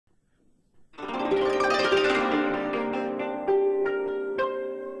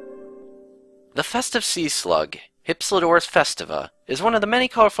festive sea slug, Hypsilodorus festiva, is one of the many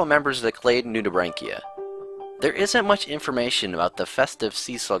colorful members of the clade Nudibranchia. There isn't much information about the festive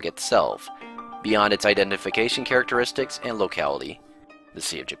sea slug itself, beyond its identification characteristics and locality, the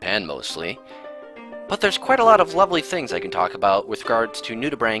Sea of Japan mostly, but there's quite a lot of lovely things I can talk about with regards to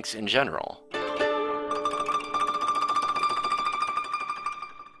Nudibranchs in general.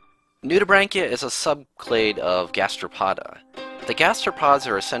 Nudibranchia is a subclade of gastropoda. The gastropods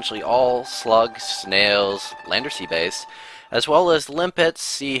are essentially all slugs, snails, land or sea-based, as well as limpets,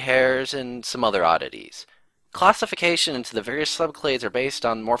 sea hares, and some other oddities. Classification into the various subclades are based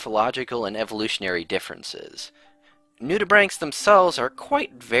on morphological and evolutionary differences. Nudibranchs themselves are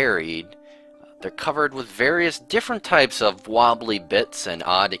quite varied. They're covered with various different types of wobbly bits and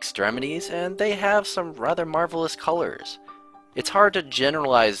odd extremities, and they have some rather marvelous colors. It's hard to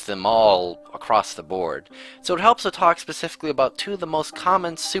generalize them all across the board, so it helps to talk specifically about two of the most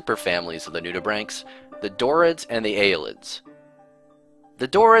common superfamilies of the Nudibranchs, the Dorids and the Aelids. The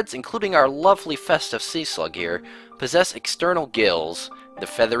Dorids, including our lovely festive sea slug here, possess external gills, the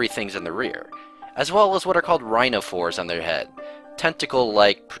feathery things in the rear, as well as what are called rhinophores on their head,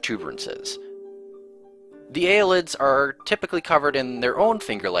 tentacle-like protuberances. The Aelids are typically covered in their own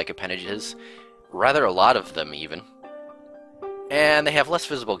finger-like appendages, rather a lot of them even, and they have less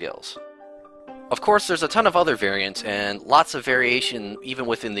visible gills. Of course, there's a ton of other variants and lots of variation even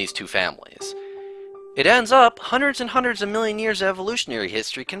within these two families. It ends up, hundreds and hundreds of million years of evolutionary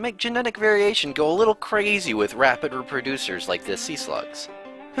history can make genetic variation go a little crazy with rapid reproducers like the sea slugs.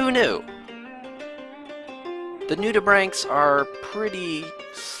 Who knew? The Nudibranchs are pretty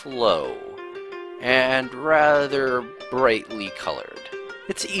slow and rather brightly colored.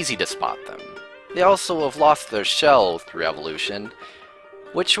 It's easy to spot them. They also have lost their shell through evolution,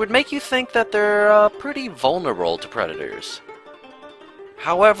 which would make you think that they're pretty vulnerable to predators.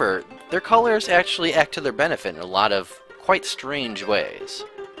 However, their colors actually act to their benefit in a lot of quite strange ways.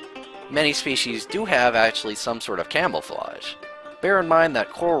 Many species do have actually some sort of camouflage. Bear in mind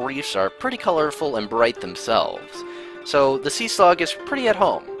that coral reefs are pretty colorful and bright themselves, so the sea slug is pretty at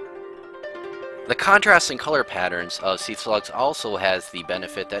home. The contrasting color patterns of sea slugs also has the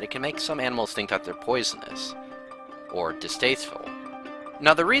benefit that it can make some animals think that they're poisonous, or distasteful.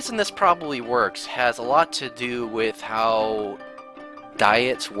 Now the reason this probably works has a lot to do with how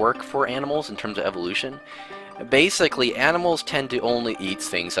diets work for animals in terms of evolution. Basically, animals tend to only eat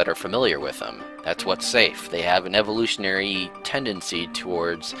things that are familiar with them. That's what's safe. They have an evolutionary tendency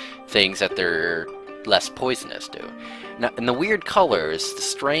towards things that they're less poisonous to. Now, and the weird colors, the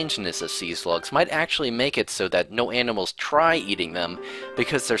strangeness of sea slugs might actually make it so that no animals try eating them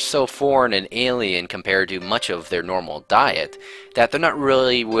because they're so foreign and alien compared to much of their normal diet that they're not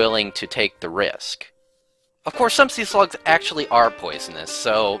really willing to take the risk. Of course, some sea slugs actually are poisonous,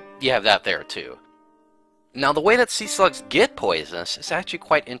 so you have that there too. Now, the way that sea slugs get poisonous is actually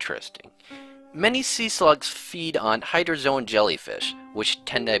quite interesting. Many sea slugs feed on hydrozoan jellyfish, which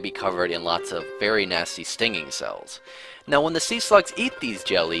tend to be covered in lots of very nasty stinging cells. Now, when the sea slugs eat these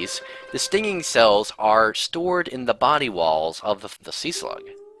jellies, the stinging cells are stored in the body walls of the sea slug.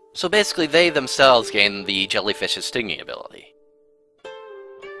 So basically, they themselves gain the jellyfish's stinging ability.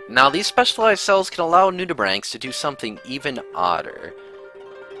 Now, these specialized cells can allow Nudibranchs to do something even odder.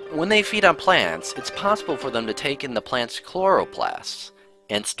 When they feed on plants, it's possible for them to take in the plant's chloroplasts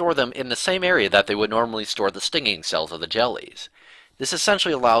and store them in the same area that they would normally store the stinging cells of the jellies. This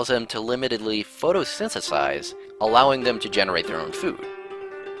essentially allows them to limitedly photosynthesize, allowing them to generate their own food.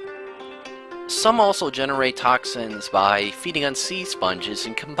 Some also generate toxins by feeding on sea sponges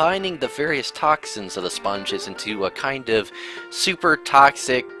and combining the various toxins of the sponges into a kind of super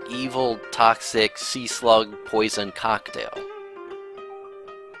toxic, evil toxic sea slug poison cocktail.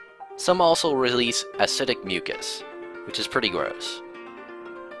 Some also release acidic mucus, which is pretty gross.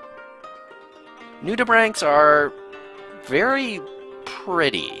 Nudibranchs are very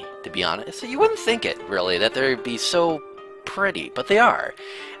pretty, to be honest. You wouldn't think it, really, that they'd be so pretty, but they are.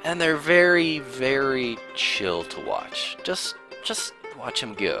 And they're very, very chill to watch. Just watch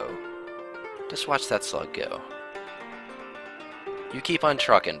them go. Just watch that slug go. You keep on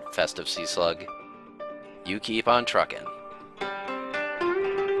trucking, festive sea slug. You keep on trucking.